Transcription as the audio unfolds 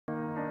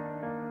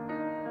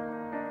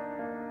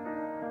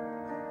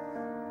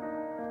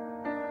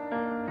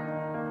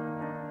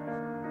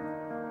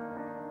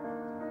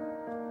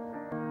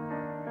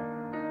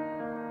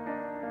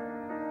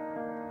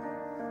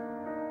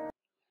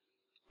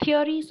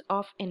Theories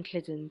of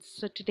intelligence.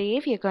 So today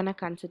we are going to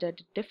consider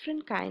the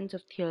different kinds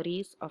of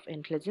theories of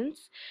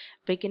intelligence,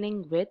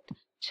 beginning with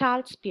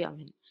Charles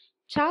Spearman.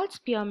 Charles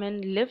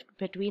Spearman lived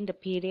between the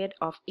period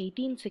of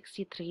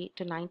 1863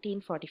 to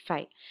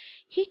 1945.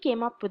 He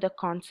came up with a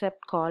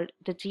concept called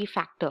the G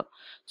factor.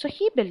 So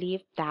he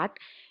believed that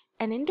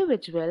an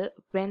individual,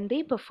 when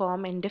they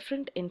perform in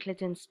different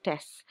intelligence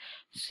tests,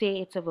 say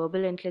it's a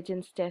verbal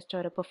intelligence test or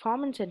a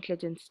performance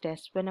intelligence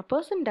test, when a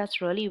person does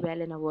really well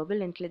in a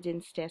verbal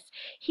intelligence test,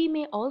 he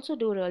may also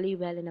do really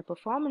well in a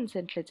performance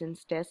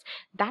intelligence test.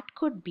 That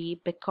could be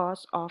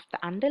because of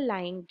the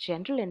underlying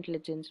general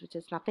intelligence, which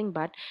is nothing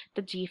but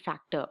the G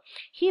factor.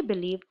 He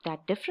believed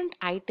that different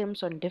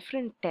items on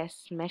different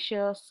tests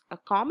measures a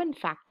common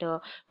factor,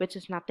 which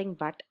is nothing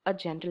but a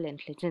general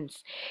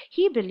intelligence.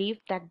 He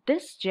believed that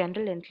this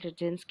general intelligence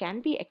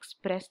can be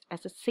expressed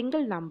as a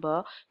single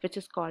number, which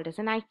is called as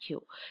an IQ.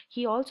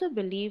 He also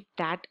believed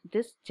that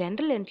this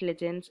general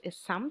intelligence is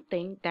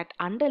something that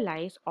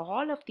underlies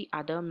all of the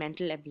other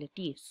mental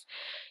abilities.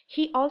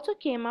 He also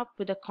came up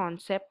with a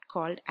concept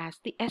called as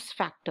the S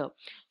factor.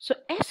 So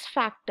S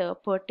factor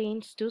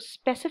pertains to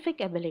specific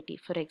ability.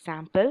 For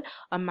example,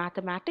 a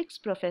mathematics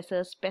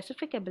professor's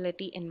specific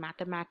ability in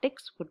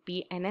mathematics would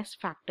be an S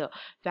factor,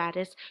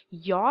 whereas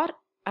your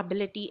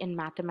ability in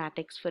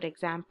mathematics, for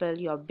example,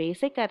 your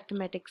basic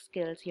arithmetic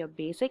skills, your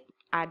basic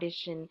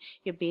addition,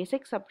 your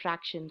basic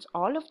subtractions,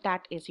 all of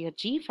that is your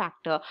G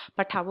factor.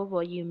 But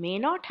however, you may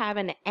not have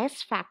an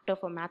S factor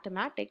for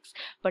mathematics,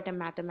 but a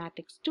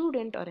mathematics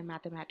student or a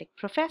mathematics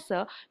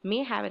professor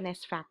may have an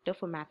S factor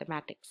for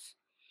mathematics.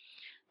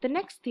 The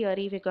next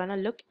theory we're going to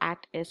look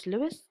at is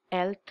Lewis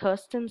L.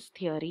 Thurston's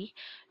theory.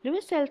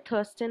 Lewis L.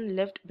 Thurston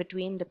lived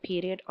between the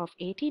period of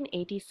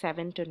 1887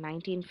 to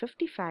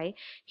 1955.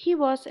 He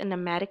was an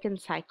American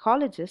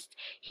psychologist.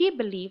 He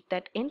believed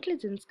that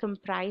intelligence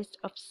comprised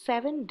of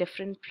 7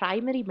 different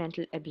primary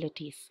mental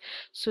abilities.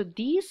 So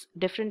these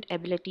different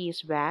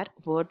abilities were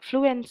word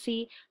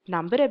fluency,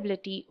 number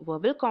ability,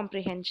 verbal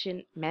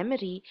comprehension,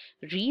 memory,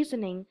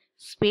 reasoning,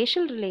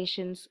 spatial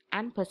relations,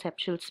 and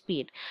perceptual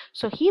speed.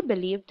 So he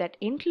believed that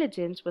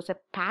intelligence was a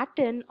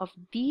pattern of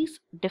these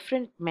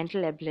different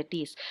mental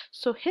abilities.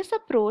 So his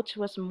approach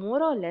was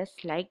more or less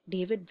like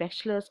David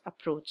Wechsler's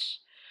approach.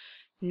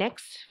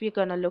 Next, we're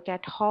going to look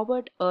at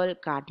Howard Earl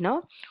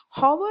Gardner.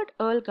 Howard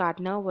Earl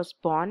Gardner was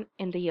born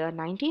in the year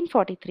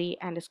 1943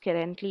 and is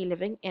currently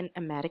living in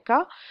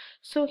America.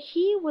 So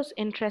he was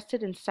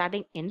interested in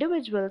studying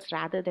individuals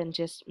rather than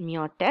just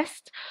mere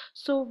tests.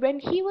 So when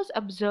he was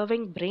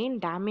observing brain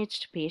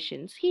damaged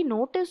patients, he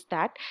noticed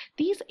that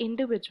these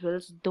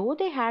individuals, though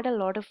they had a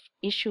lot of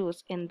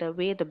issues in the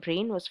way the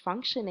brain was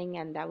functioning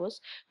and there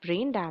was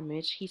brain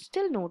damage, he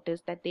still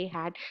noticed that they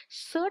had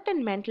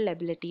certain mental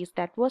abilities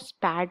that were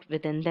spared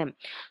within them.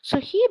 So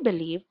he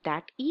believed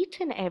that each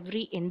and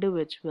every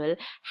individual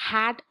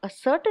had a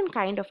certain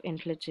kind of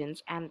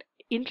intelligence, and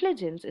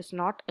intelligence is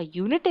not a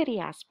unitary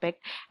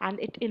aspect and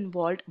it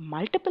involved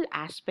multiple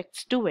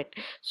aspects to it.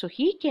 So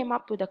he came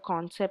up with a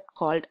concept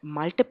called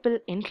multiple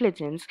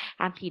intelligence,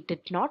 and he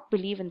did not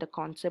believe in the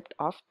concept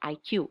of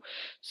IQ.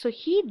 So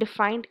he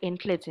defined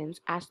intelligence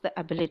as the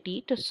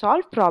ability to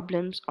solve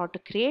problems or to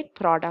create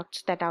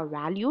products that are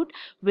valued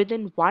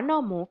within one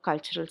or more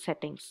cultural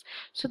settings.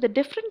 So the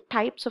different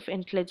types of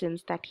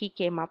intelligence that he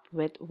came up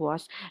with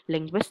was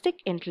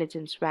linguistic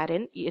intelligence,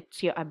 wherein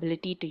it's your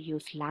ability to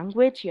use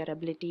language, your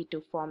ability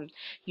to form,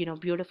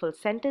 beautiful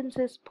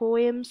sentences,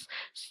 poems,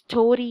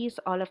 stories,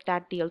 all of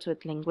that deals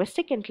with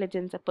linguistic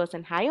intelligence. A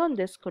person high on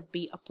this could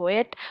be a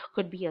poet,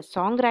 could be a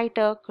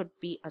songwriter, could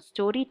be a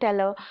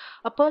storyteller.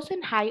 A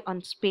person high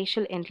on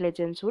spatial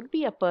intelligence would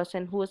be a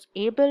person who is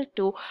able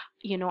to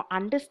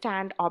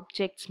understand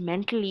objects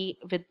mentally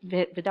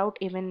without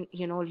even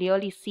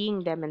really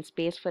seeing them in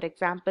space. For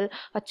example,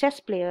 a chess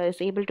player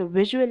is able to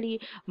visually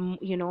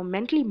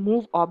mentally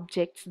move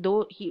objects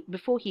though he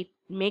before he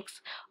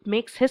makes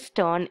his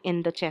turn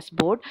in the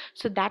chessboard.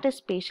 So that is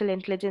spatial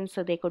intelligence.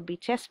 So they could be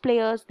chess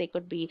players, they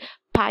could be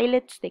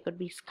pilots, they could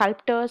be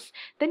sculptors.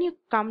 Then you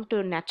come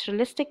to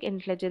naturalistic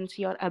intelligence,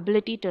 your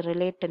ability to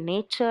relate to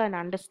nature and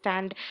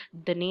understand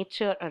the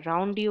nature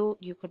around you.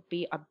 You could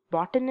be a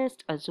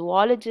botanist, a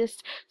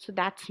zoologist. So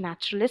that's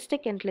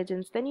naturalistic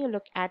intelligence. Then you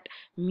look at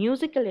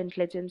musical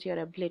intelligence, your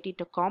ability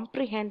to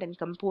comprehend and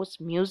compose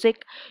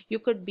music. You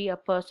could be a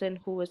person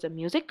who is a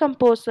music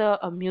composer,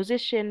 a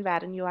musician,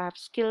 wherein you have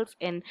skills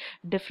in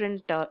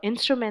different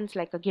instruments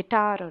like a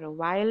guitar or a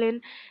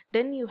violin.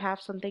 Then you have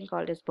something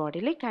called as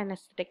bodily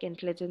kinesthetic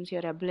intelligence,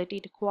 your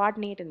ability to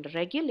coordinate and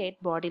regulate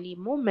bodily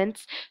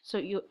movements. So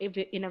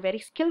in a very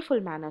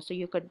skillful manner. So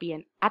you could be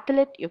an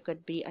athlete, you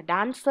could be a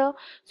dancer.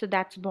 So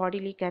that's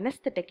bodily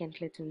kinesthetic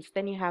intelligence.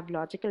 Then you have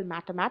logical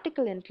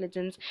mathematical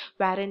intelligence,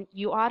 wherein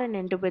you are an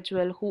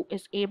individual who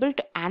is able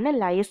to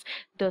analyze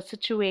the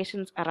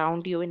situations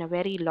around you in a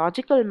very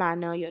logical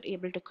manner. You're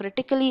able to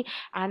critically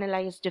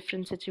analyze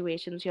different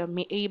situations. You're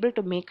able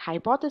to make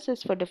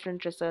hypotheses for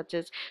different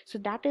researches. So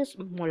that is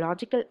more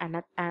logical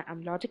and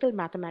logical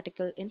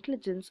mathematical intelligence.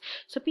 intelligence.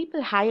 So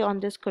people high on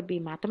this could be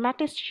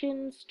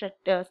mathematicians,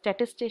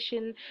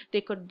 statistician,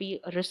 they could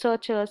be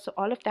researchers. So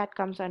all of that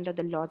comes under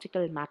the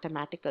logical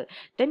mathematical.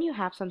 Then you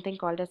have something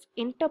called as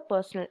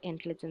interpersonal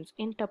intelligence.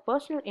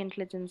 Interpersonal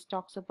intelligence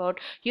talks about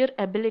your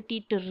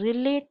ability to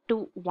relate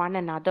to one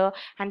another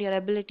and your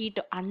ability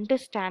to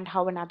understand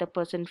how another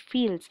person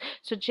feels.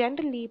 So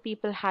generally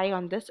people high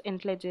on this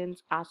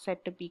intelligence are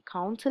said to be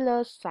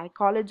counselors,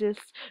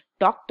 psychologists,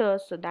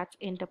 doctors. So that's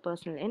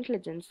interpersonal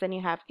intelligence. Then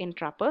you have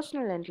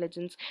intrapersonal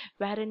intelligence,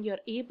 wherein you're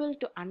able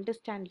to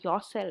understand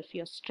yourself,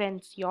 your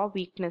strengths, your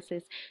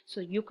weaknesses. So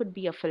you could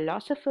be a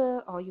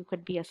philosopher or you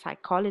could be a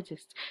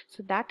psychologist.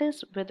 So that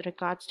is with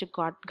regards to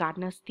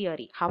Gardner's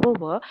theory.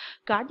 However,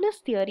 Gardner's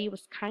theory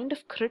was kind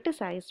of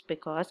criticized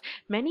because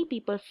many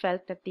people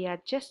felt that they are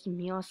just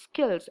mere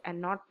skills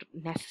and not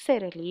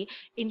necessarily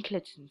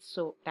intelligence.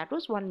 So that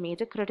was one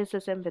major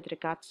criticism with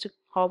regards to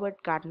Howard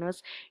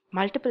Gardner's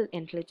multiple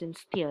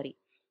intelligence theory.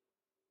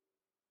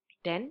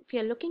 Then we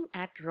are looking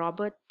at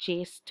Robert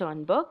J.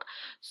 Sternberg.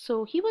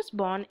 So he was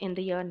born in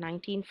the year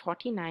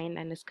 1949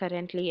 and is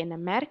currently in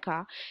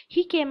America.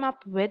 He came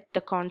up with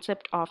the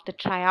concept of the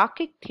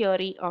triarchic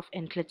theory of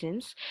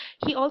intelligence.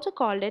 He also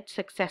called it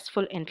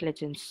successful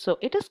intelligence. So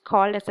it is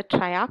called as a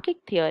triarchic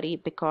theory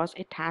because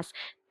it has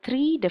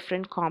three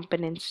different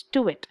components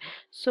to it.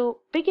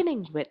 So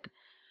beginning with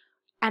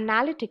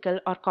analytical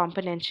or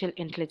componential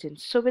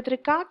intelligence. So with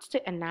regards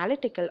to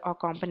analytical or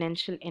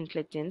componential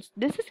intelligence,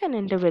 this is an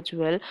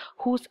individual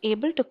who's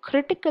able to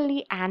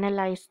critically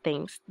analyze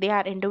things. They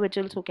are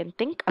individuals who can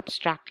think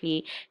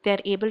abstractly. They are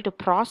able to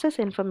process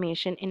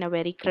information in a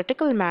very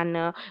critical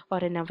manner or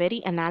in a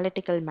very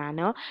analytical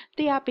manner.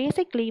 They are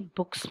basically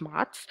book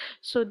smarts.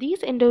 So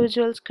these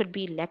individuals could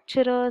be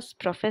lecturers,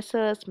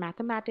 professors,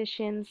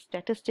 mathematicians,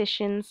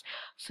 statisticians.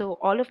 So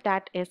all of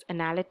that is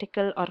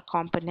analytical or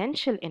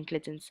componential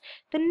intelligence.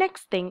 The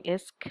next thing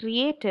is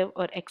creative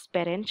or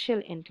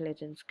experiential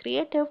intelligence.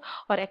 Creative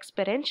or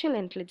experiential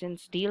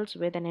intelligence deals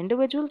with an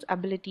individual's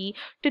ability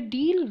to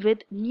deal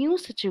with new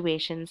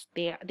situations.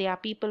 They are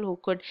people who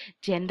could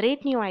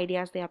generate new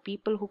ideas. They are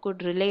people who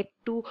could relate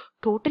to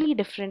totally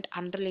different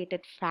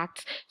unrelated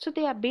facts. So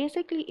they are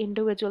basically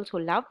individuals who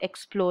love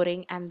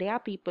exploring, and they are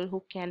people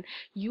who can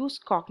use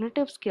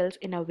cognitive skills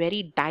in a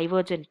very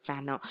divergent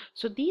manner.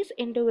 So these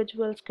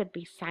individuals could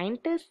be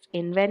scientists,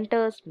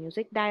 inventors,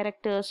 music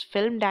directors,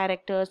 film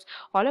directors.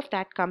 All of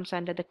that comes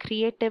under the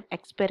creative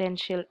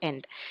experiential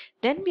end.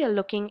 Then we are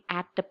looking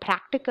at the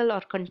practical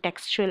or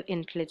contextual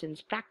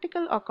intelligence.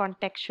 Practical or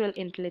contextual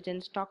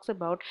intelligence talks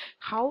about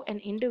how an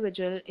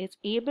individual is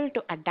able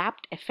to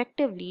adapt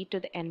effectively to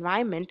the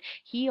environment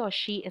he or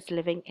she is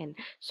living in.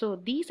 So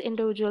these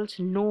individuals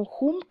know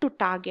whom to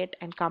target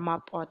and come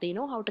up, or they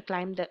know how to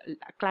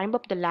climb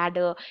up the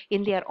ladder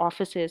in their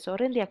offices or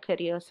in their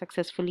careers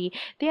successfully.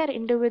 They are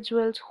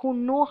individuals who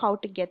know how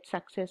to get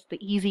success the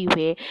easy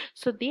way.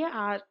 So they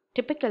are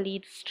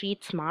typically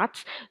street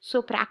smarts.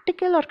 So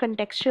practical or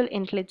contextual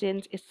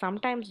intelligence is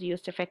sometimes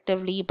used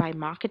effectively by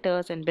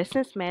marketers and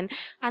businessmen,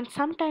 and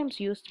sometimes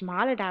used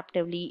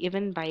maladaptively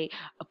even by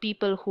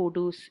people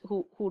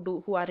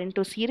who are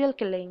into serial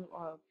killing,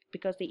 or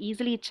because they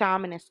easily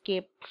charm and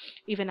escape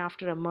even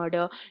after a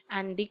murder,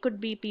 and they could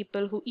be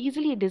people who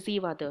easily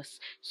deceive others.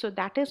 So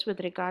that is with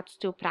regards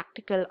to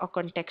practical or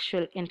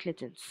contextual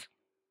intelligence.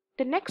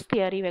 The next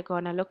theory we're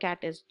going to look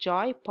at is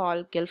Joy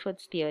Paul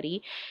Guilford's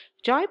theory.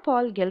 Joy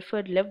Paul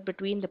Guilford lived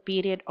between the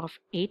period of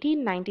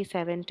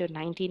 1897 to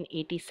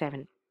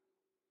 1987.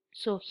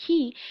 So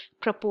he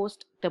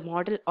proposed the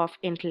model of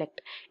intellect.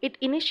 It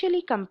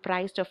initially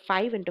comprised of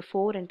 5 into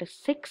 4 into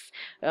 6,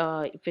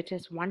 which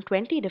is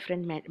 120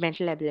 different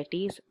mental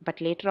abilities.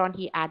 But later on,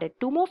 he added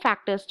 2 more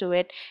factors to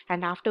it,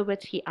 and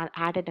afterwards, he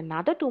added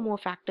another 2 more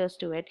factors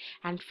to it.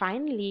 And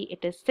finally,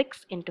 it is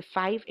 6 into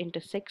 5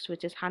 into 6,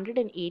 which is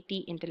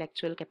 180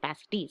 intellectual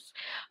capacities.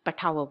 But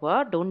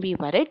however, don't be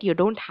worried, you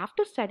don't have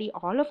to study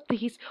all of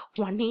these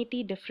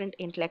 180 different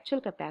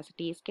intellectual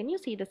capacities. Can you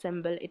see the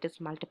symbol? It is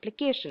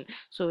multiplication.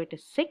 So it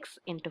is 6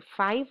 into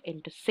 5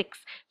 into 6.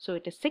 So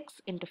it is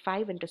 6 into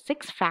 5 into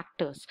 6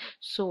 factors.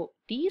 So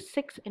these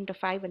 6 into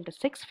 5 into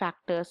 6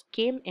 factors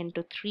came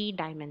into 3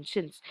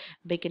 dimensions,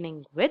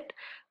 beginning with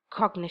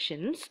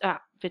cognitions,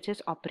 which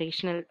is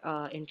operational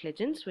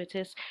intelligence, which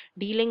is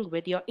dealing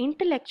with your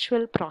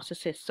intellectual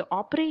processes. So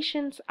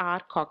operations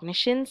are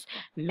cognitions,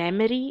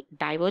 memory,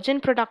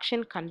 divergent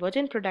production,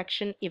 convergent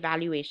production,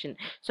 evaluation.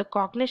 So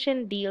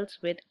cognition deals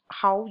with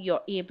how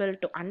you're able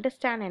to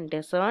understand and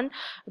discern.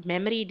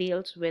 Memory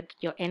deals with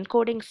your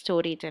encoding,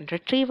 storage, and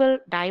retrieval.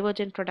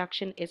 Divergent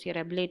production is your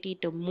ability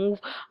to move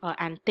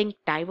and think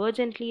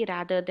divergently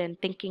rather than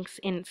thinking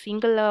in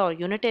singular or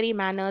unitary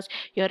manners.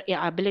 Your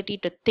ability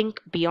to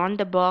think beyond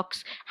the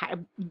box,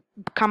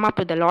 come up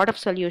with a lot of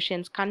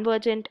solutions.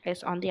 Convergent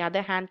is, on the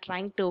other hand,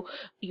 trying to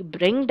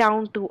bring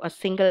down to a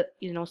single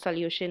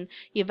solution.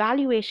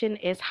 Evaluation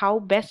is how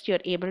best you're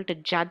able to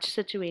judge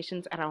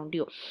situations around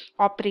you.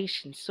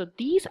 Operations, so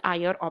these are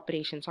your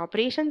operations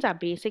are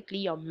basically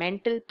your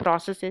mental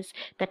processes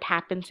that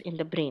happens in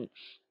the brain.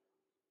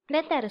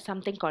 Then there is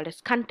something called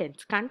as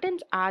contents.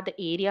 Contents are the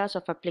areas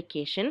of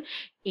application,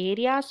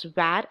 areas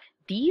where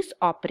these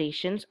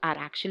operations are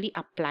actually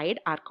applied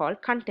are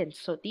called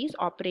contents. So these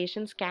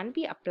operations can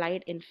be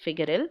applied in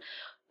figural,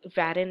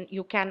 wherein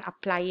you can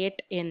apply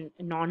it in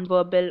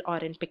non-verbal or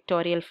in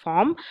pictorial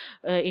form.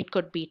 It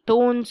could be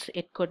tones,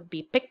 it could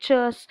be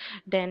pictures,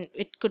 then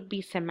it could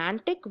be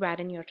semantic,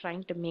 wherein you're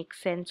trying to make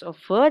sense of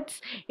words.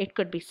 It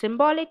could be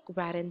symbolic,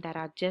 wherein there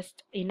are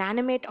just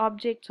inanimate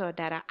objects or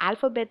there are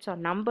alphabets or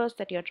numbers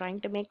that you're trying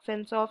to make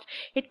sense of.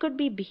 It could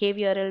be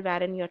behavioral,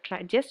 wherein you're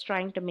just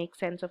trying to make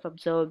sense of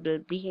observable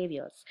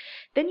behaviors.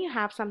 Then you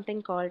have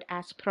something called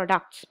as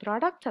products.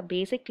 Products are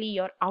basically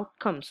your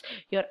outcomes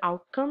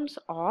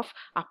of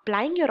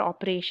applying your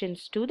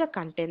operations to the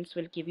contents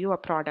will give you a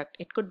product.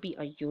 It could be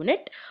a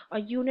unit. A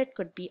unit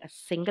could be a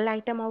single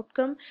item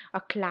outcome. A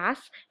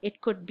class,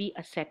 it could be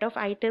a set of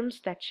items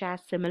that share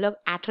similar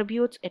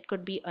attributes. It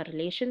could be a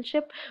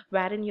relationship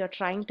wherein you're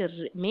trying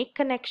to make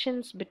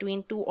connections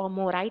between two or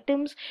more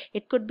items.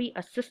 It could be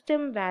a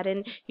system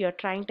wherein you're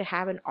trying to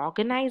have an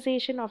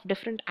organization of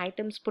different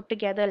items put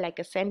together like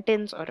a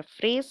sentence or a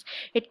phrase.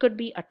 It could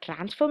be a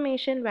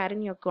transformation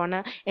wherein you're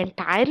gonna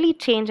entirely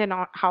change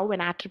how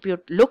an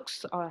attribute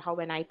looks or how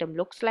an item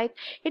looks like.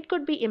 It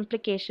could be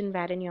implication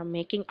wherein you're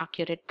making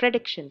accurate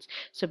predictions.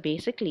 So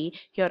basically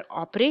your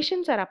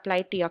operations are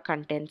applied to your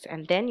contents,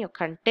 and then your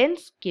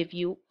contents give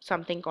you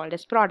something called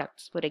as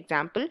products. For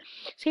example,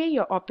 say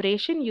your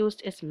operation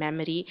used is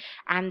memory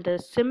and the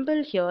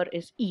symbol here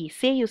is E.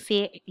 Say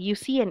you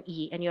see an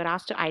E and you're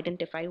asked to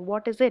identify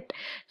what is it.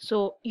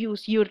 So you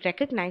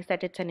recognize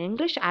that it's an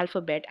English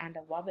alphabet and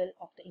a vowel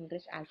of the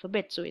English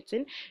alphabet. So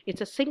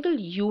it's a single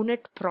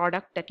unit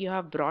product that you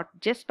have brought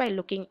just by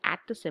looking at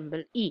the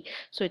symbol E.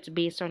 So it's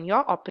based on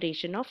your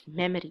operation of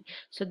memory.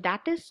 So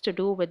that is to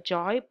do with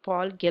Joy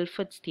Paul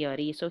Guilford's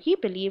theory. So he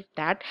believed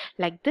that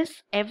like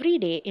this, every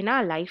day in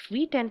our life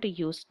we tend to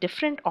use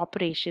different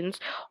operations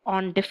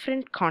on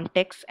different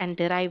contexts and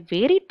derive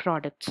varied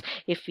products.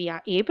 If we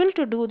are able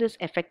to do this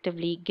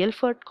effectively,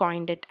 Guilford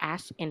coined it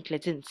as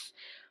intelligence.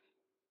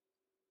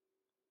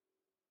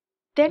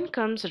 Then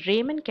comes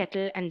Raymond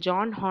Kettle and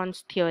John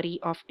Horn's theory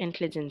of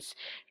intelligence.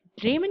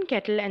 Raymond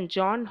Kettle and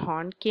John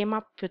Horn came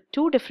up with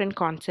two different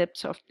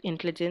concepts of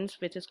intelligence,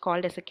 which is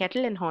called as a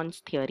Kettle and Horn's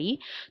theory.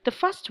 The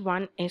first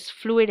one is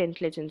fluid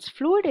intelligence.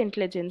 Fluid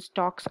intelligence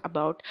talks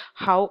about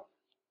how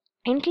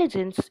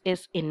intelligence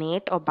is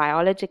innate or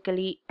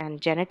biologically and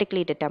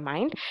genetically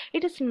determined.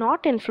 It is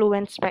not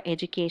influenced by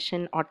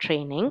education or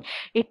training.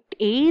 It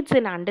aids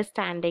in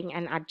understanding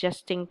and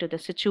adjusting to the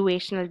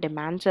situational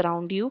demands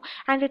around you,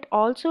 and it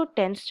also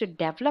tends to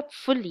develop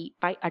fully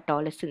by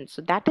adolescence.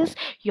 So, that is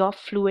your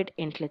fluid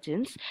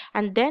intelligence.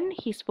 And then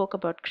he spoke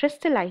about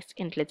crystallized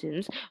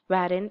intelligence,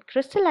 wherein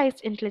crystallized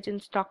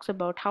intelligence talks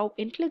about how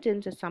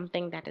intelligence is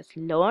something that is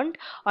learned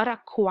or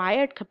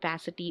acquired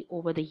capacity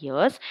over the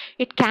years.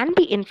 It can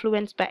be influenced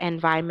by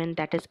environment,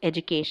 that is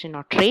education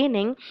or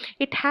training.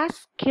 It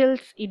has skills,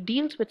 it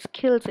deals with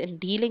skills in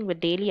dealing with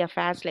daily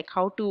affairs, like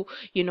how to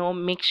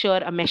make sure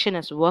a machine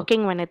is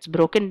working when it's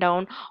broken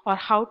down, or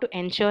how to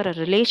ensure a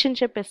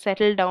relationship is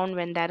settled down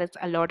when there is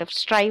a lot of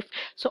strife.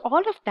 So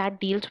all of that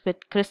deals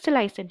with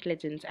crystallized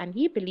intelligence, and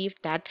he believed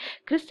that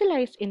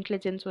crystallized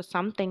intelligence was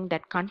something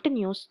that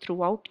continues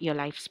throughout your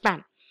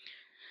lifespan.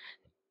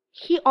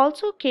 He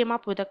also came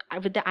up with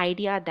the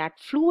idea that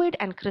fluid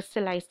and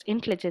crystallized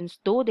intelligence,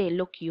 though they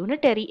look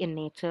unitary in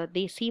nature,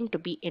 they seem to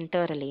be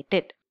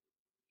interrelated.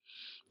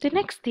 The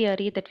next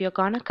theory that we are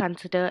going to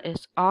consider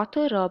is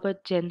Arthur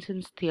Robert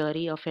Jensen's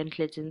theory of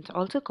intelligence,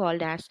 also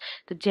called as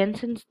the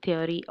Jensen's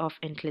theory of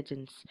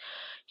intelligence.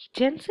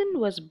 Jensen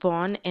was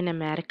born in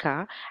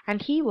America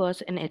and he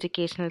was an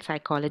educational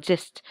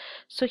psychologist.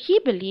 So he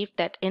believed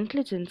that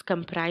intelligence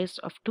comprised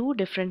of two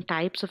different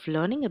types of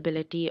learning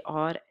ability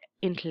or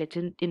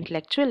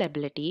intellectual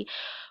ability,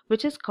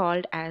 which is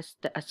called as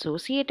the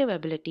associative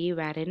ability,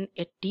 wherein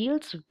it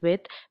deals with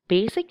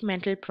basic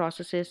mental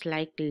processes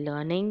like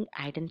learning,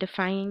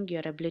 identifying,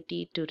 your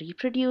ability to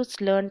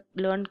reproduce learn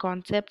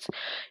concepts.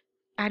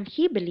 And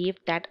he believed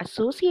that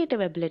associative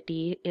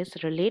ability is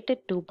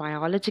related to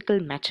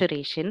biological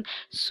maturation.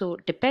 So,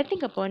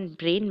 depending upon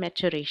brain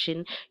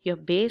maturation, your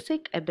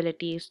basic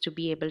abilities to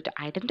be able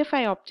to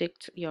identify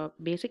objects, your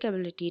basic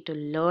ability to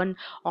learn,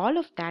 all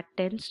of that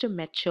tends to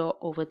mature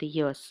over the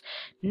years.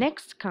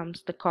 Next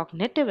comes the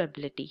cognitive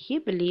ability. He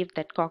believed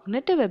that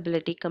cognitive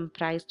ability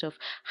comprised of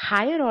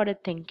higher order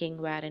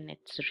thinking, wherein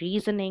it's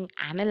reasoning,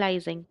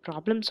 analyzing,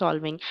 problem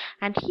solving,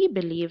 and he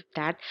believed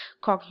that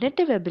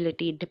cognitive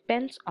ability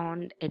depends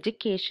on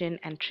education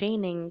and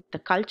training, the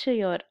culture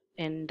you're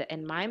in, the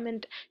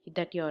environment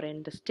that you're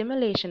in, the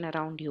stimulation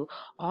around you,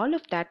 all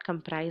of that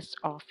comprised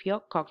of your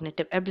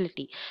cognitive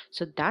ability.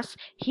 So thus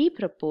he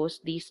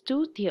proposed these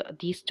two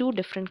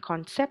different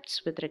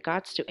concepts with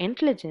regards to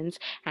intelligence,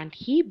 and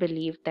he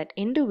believed that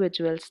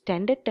individuals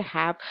tended to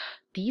have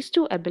these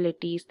two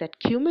abilities that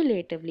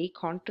cumulatively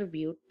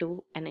contribute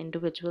to an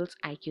individual's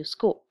IQ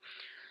score.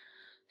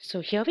 So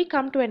here we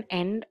come to an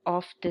end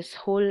of this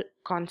whole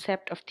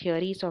concept of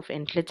theories of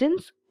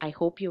intelligence. I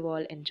hope you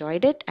all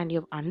enjoyed it and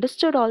you've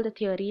understood all the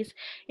theories.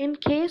 In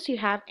case you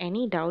have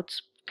any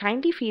doubts,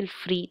 kindly feel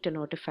free to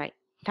notify.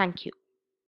 Thank you.